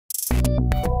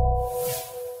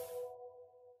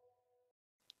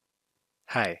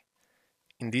Hi,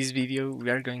 in this video we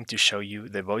are going to show you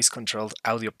the voice-controlled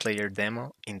audio player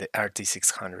demo in the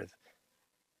RT600.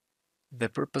 The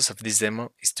purpose of this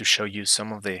demo is to show you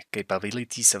some of the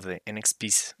capabilities of the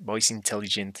NXP's Voice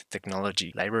Intelligent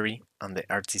technology library on the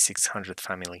RT600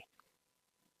 family.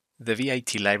 The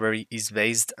VIT library is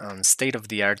based on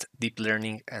state-of-the-art deep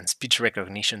learning and speech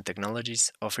recognition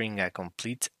technologies, offering a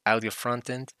complete audio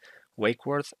front-end, wake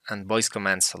word, and voice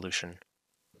command solution.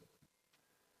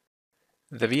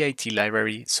 The VIT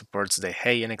library supports the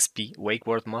i.MX wake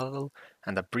word model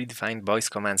and a predefined voice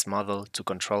commands model to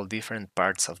control different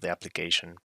parts of the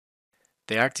application.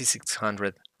 The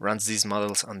RT600 runs these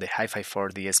models on the HiFi 4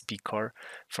 DSP core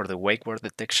for the wake word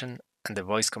detection and the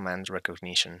voice command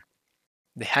recognition.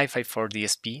 The HiFi 4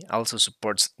 DSP also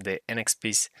supports the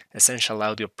NXP's essential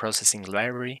audio processing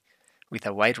library with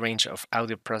a wide range of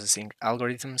audio processing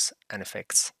algorithms and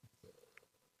effects.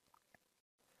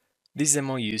 This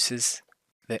demo uses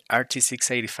the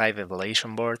RT685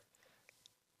 evaluation board,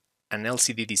 an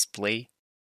LCD display,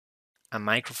 a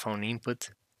microphone input,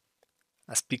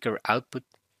 a speaker output,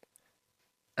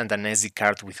 and an SD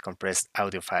card with compressed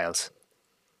audio files.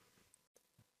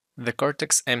 The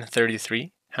Cortex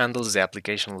M33 handles the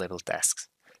application level tasks,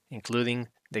 including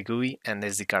the GUI and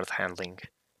SD card handling.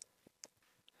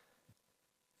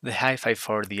 The HiFi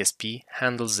 4 DSP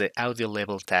handles the audio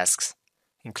level tasks,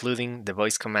 including the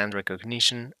voice command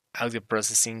recognition, audio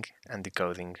processing, and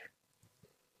decoding.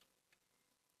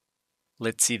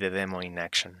 Let's see the demo in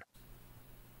action.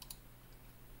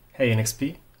 Hey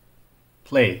NXP,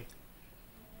 play.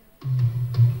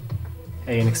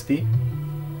 Hey NXP,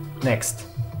 next.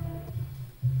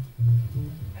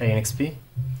 Hey NXP,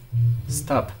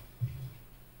 stop.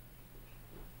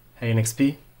 Hey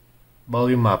NXP,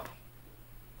 volume up.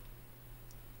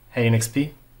 Hey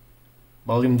NXP,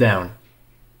 volume down.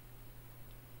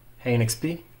 Hey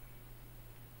NXP,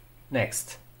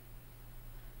 next.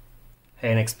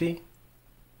 Hey NXP,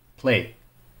 play.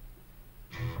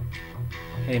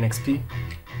 Hey NXP,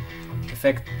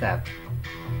 effect tab.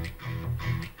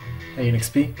 Hey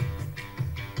NXP,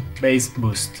 bass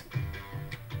boost.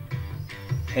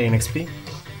 Hey NXP,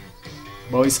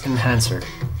 voice enhancer.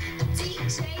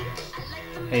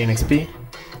 Hey NXP,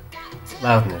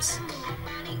 loudness.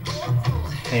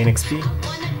 Hey NXP,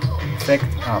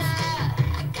 effect off.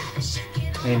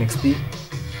 Hey NXP,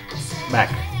 back.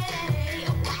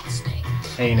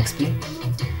 Hey NXP,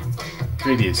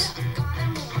 previous.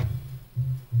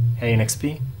 Hey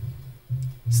NXP,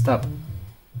 stop.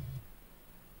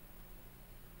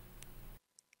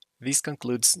 This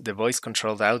concludes the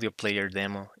voice-controlled audio player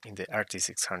demo in the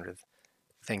RT600.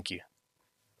 Thank you.